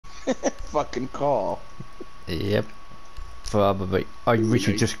Fucking call. Yep. Probably. I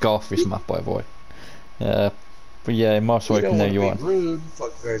literally just got off this map, by the way. But yeah, might as well You don't want continue to on. be rude.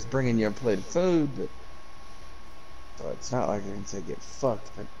 Fuck guys bringing you a plate of food, but so it's not like I can say get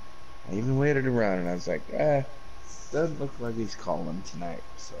fucked. But I even waited around and I was like, doesn't look like he's calling tonight,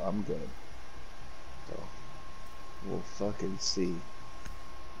 so I'm good. So we'll fucking see.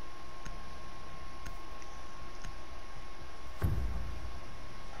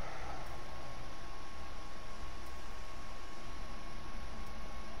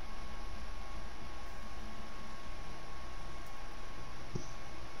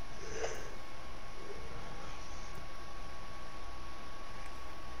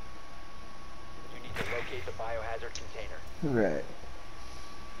 Locate the biohazard container. Right.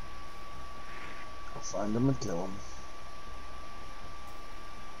 I'll find him and kill him.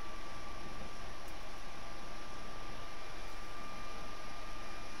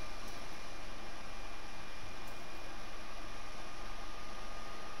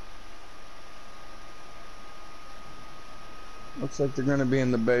 Looks like they're gonna be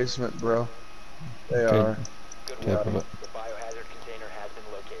in the basement, bro. They are. Good Yeah, work. but The biohazard container has been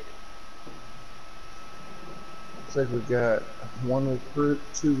located. Looks like we got one recruit,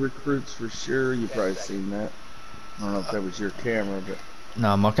 2 recruits for sure. You probably seen that. I don't know if that was your camera, but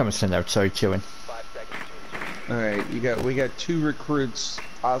no, my camera's sitting outside chilling. 5 seconds to all right, we got 2 recruits,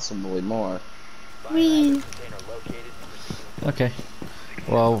 possibly more. biohazard container located. Okay.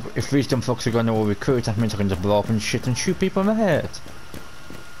 Well, if these dumb fucks are gonna all recruit, that means I can just blow up and shit and shoot people in the head.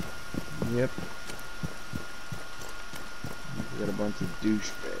 Yep. We got a bunch of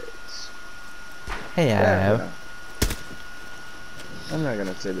douchebags. Hey, Yeah, I'm not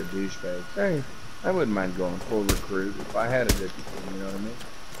gonna say the douchebags. Hey, I wouldn't mind going full recruit if I had a discipline, you know what I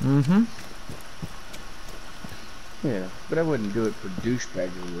mean? Mm-hmm. Yeah, but I wouldn't do it for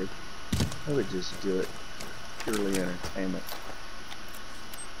douchebaggery. I would just do it purely entertainment.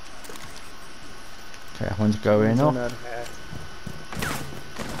 Okay, I want to go in We're now. not happy.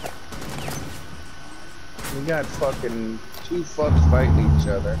 We got fucking 2 fucks fighting each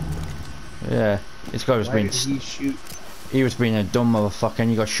other. Yeah, this guy was Why being did he shoot? he was being a dumb motherfucker and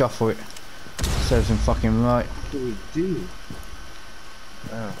he got shot for it. Serves him fucking right. What do we do?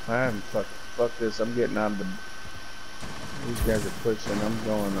 Oh, fuck this. I'm getting out of the. These guys are pushing. I'm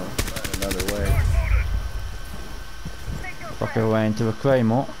going another way. Fuck away into a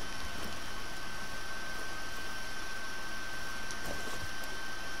claymore.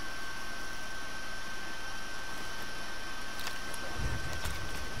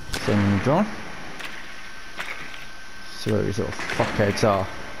 Then John. See where these little fuckheads are.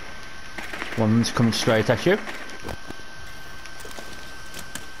 One's coming straight at you.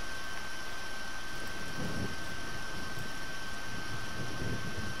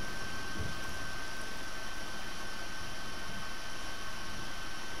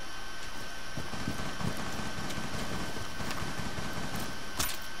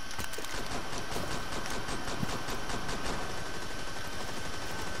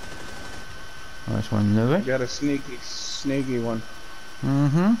 Nice one, Louis. Got a sneaky one.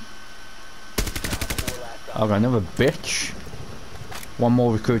 Mm-hmm. I've got another bitch. One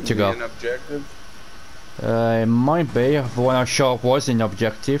more recruit to go. An objective? It might be. The one I shot was in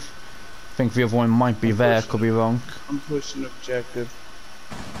objective. I think the other one might be there, could be wrong. I'm pushing objective.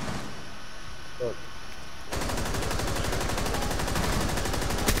 Look.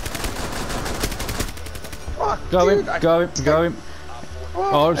 Fuck, Go dude, him, go him, go him.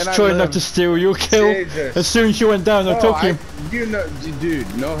 Oh, I was and trying not lived. to steal your kill. Jesus. As soon as you went down, I took him. You know,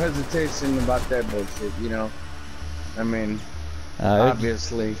 dude, no hesitation about that bullshit, you know? I mean,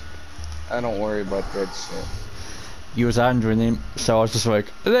 obviously, I don't worry about that shit. You was handling him, so I was just like,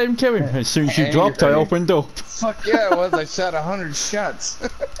 let him kill him. As soon as you dropped, I opened up. Fuck yeah, it was. I shot 100 shots.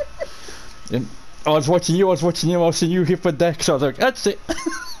 And I was watching you, I was seeing you hit the deck, so I was like, that's it.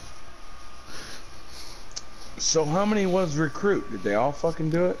 So how many was recruit? Did they all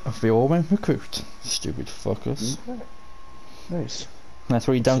fucking do it? They all went recruit. Stupid fuckers. Okay. Nice. That's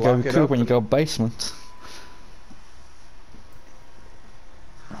why you don't go Lock it recruit up when you and- go basement.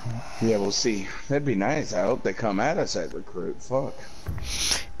 Yeah, we'll see. That'd be nice. I hope they come at us at recruit. Fuck.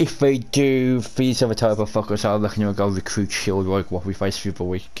 If they do, these other type of fuckers, I reckon you'll go recruit shield like what we face through the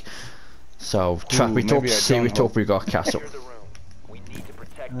week. So, trap it up, maybe I see don't it up, hope. we got castle. Clear the room. We need to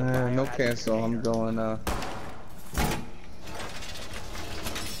protect the No biohazard cancel. I'm container. going,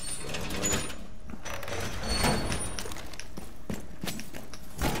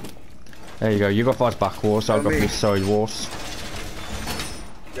 There you go, you got those back walls, I've got me. these side walls.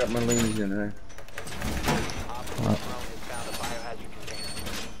 got my leans in there. Op 4 drone has found a biohazard container.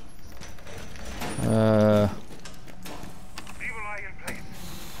 Let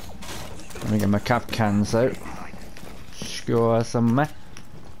me get my cap cans out. Score some meh.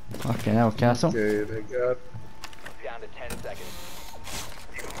 Fucking hell, Castle. Okay, they got. Down to 10 seconds.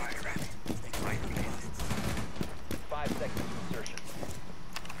 5 seconds to insertion.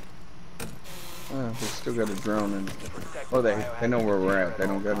 Oh, they still got a drone in. Protect Oh, the they know where we're biohazard at. They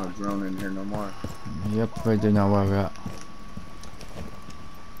don't got container no drone in here no more. Yep, we do know where we're at.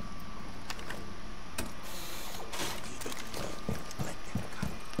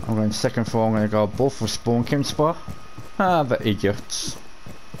 I'm going second floor, I'm gonna go both for spawn camp spot. Ah, the idiots.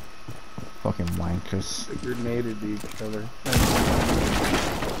 Fucking wankers. They grenaded each other.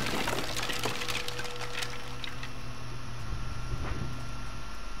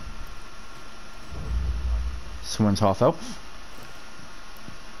 Someone's half health.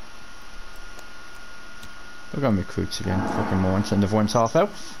 We're going recruits again, fucking morons, and everyone's half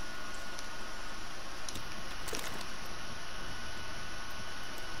health.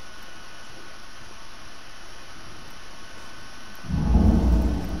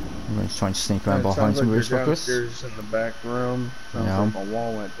 I'm going to try and sneak around behind some of these fuckers. Downstairs in the back room. Sounds Yeah, like my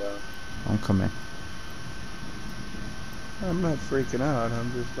wall went down. I'm coming. I'm not freaking out.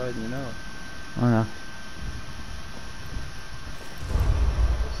 I'm just letting you know. I know.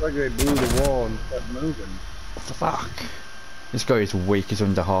 It's like they blew the wall and kept moving. What the fuck? This guy is weak, he's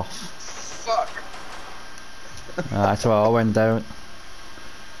under half. Fuck! That's why I went down.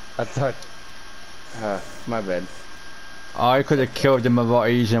 I thought. My bad. I could have killed him a lot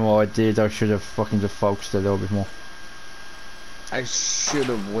easier than what I did. I should have fucking just focused a little bit more. I should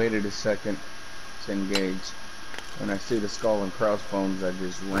have waited a second to engage. When I see the skull and crossbones, I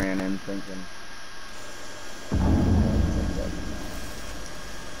just ran in thinking.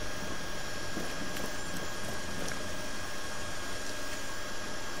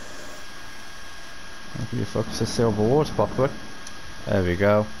 If you focus the silver walls properly. There we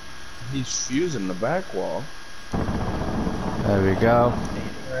go. He's fusing the back wall. There we go.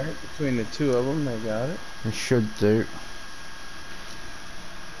 Right, between the two of them, they got it. We should do.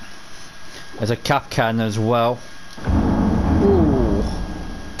 There's a cap can as well. Ooh.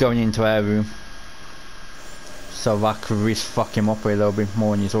 Going into our room. So that could risk fuck him up a little bit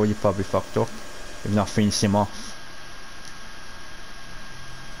more, and he's already probably fucked up. If not finished him off.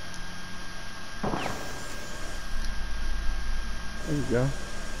 There you go.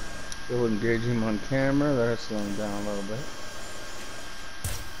 Still engage him on camera. That'll slow him down a little bit.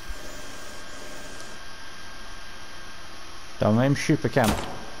 Don't let him shoot for cam.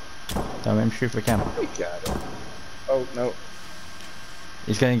 Don't let him shoot for cam. He got it. Oh, no.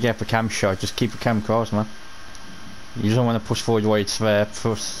 He's gonna get the cam shot, just keep the cam close, man. You don't want to push forward while it's there,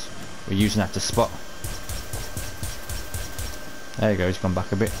 plus we're using that to spot. There you go, he's gone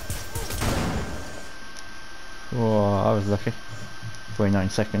back a bit. Oh, I was lucky. 49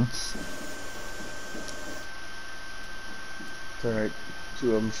 seconds. It's alright.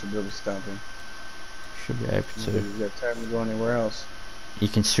 Two of them should be able to stop him. Should be able to. He's got time to go anywhere else. He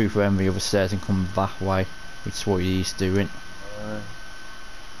can swoop around the other stairs and come that way, which is what he's doing.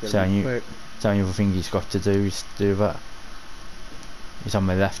 So the only other thing he's got to do is do that. He's on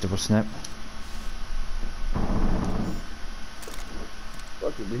the left of us now.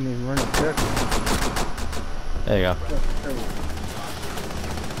 Fuck, he didn't even run a check. There you go.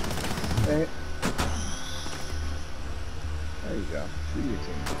 Hey. There you go. Shoot your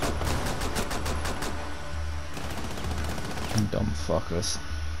team. Dumb fuckers.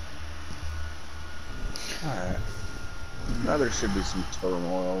 Alright. Now there should be some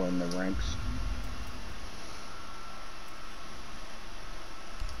turmoil in the ranks.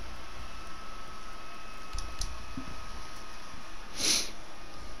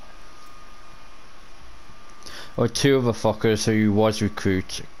 Or two other fuckers who was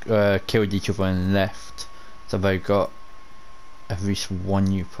recruit killed each other and left. So they got at least one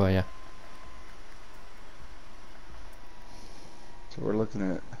new player. So we're looking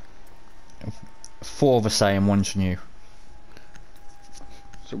at 4 of the same, one's new.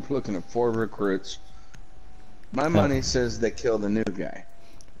 So we're looking at 4 recruits. My money says they killed the new guy.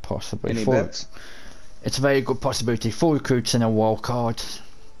 Possibly. Any 4. bets? It's a very good possibility. 4 recruits and a wild card.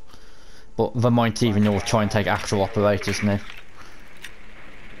 But they might even all try and take actual operators now.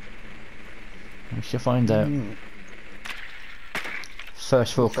 We shall find out.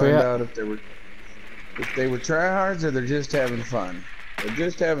 First floor Find clear. out if they were tryhards or they're just having fun. If they're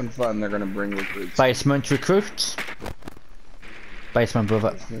just having fun, they're gonna bring recruits. Basement recruits. Basement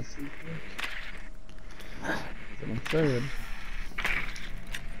brother. That's what I'm saying.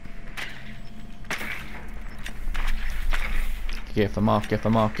 Give a mark, give a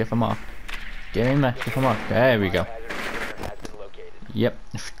mark, give a mark. Get in there. Come on. There we go. Hazard container has been located. Yep.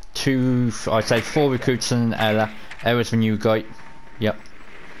 I'd say 4 recruits and an Ella. Ella's the new guy. Yep.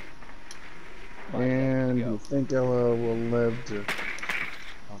 And you think Ella will live to talk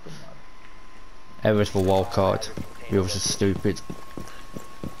about it? Ella's the wild card. The others are stupid.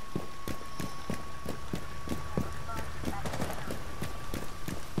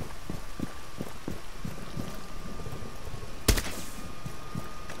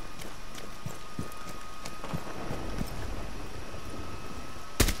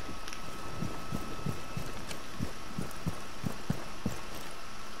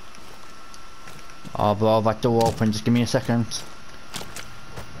 Oh, bro, that door open. Just give me a second.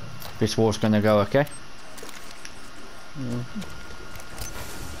 This war's gonna go, okay?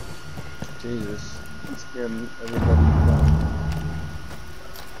 Jesus. Let's get everybody down.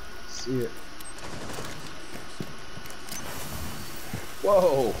 See it.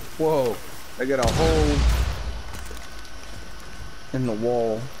 Whoa, whoa. I got a hole in the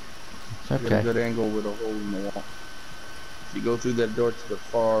wall. It's I got a okay. good angle with a hole in the wall. If you go through that door to the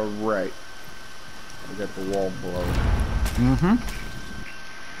far right, I got the wall below. Mm-hmm.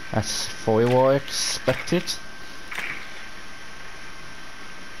 That's fully what I expected.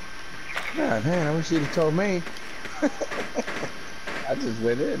 God, man, I wish you'd have told me. I just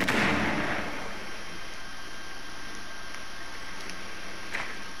went in.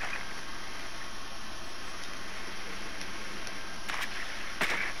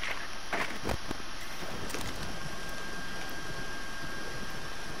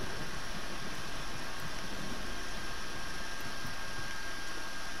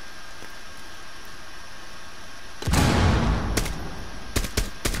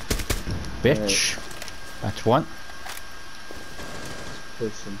 Bitch. That's one.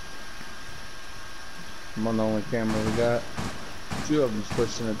 Pushing. I'm on the only camera we got. 2 of them's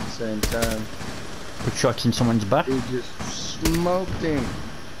pushing at the same time. Put shots in someone's back. He just smoked him.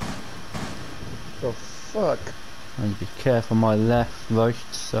 The fuck? I need to be careful, my left, right,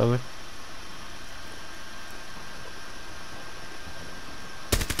 sorry.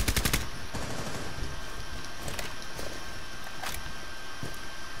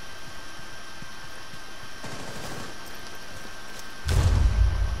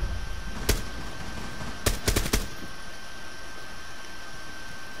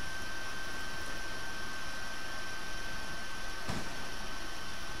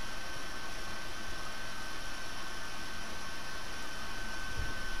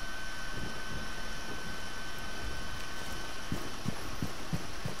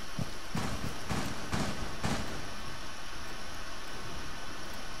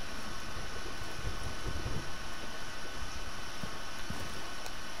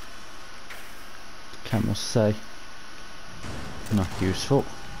 Camera say not useful.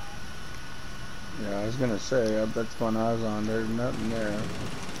 Yeah, I was gonna say, that's when I was on. There's nothing there.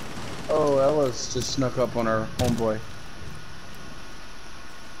 Oh, Ella's just snuck up on our homeboy.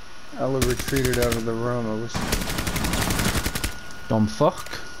 Ella retreated out of the room. I wish. Dumb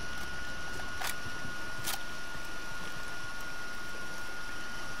fuck.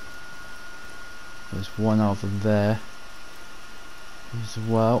 There's one over there as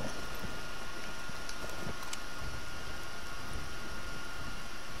well.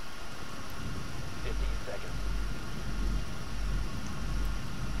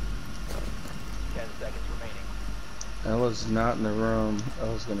 Ella's not in the room.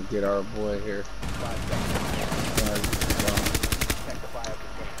 Ella's gonna get our boy here. 5 seconds. Check the bio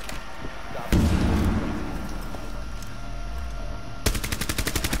container. Stop.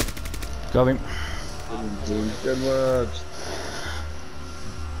 Got him. Good work.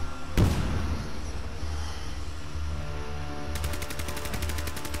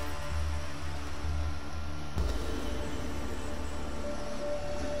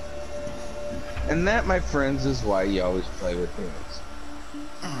 And that, my friends, is why you always play with humans.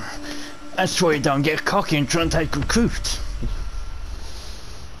 That's why you don't get cocky and try and take recruit.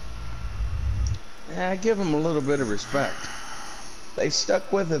 Yeah, I give them a little bit of respect. They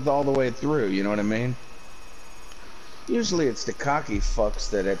stuck with it all the way through, you know what I mean? Usually it's the cocky fucks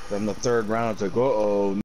that on the 3rd round it's like, uh-oh.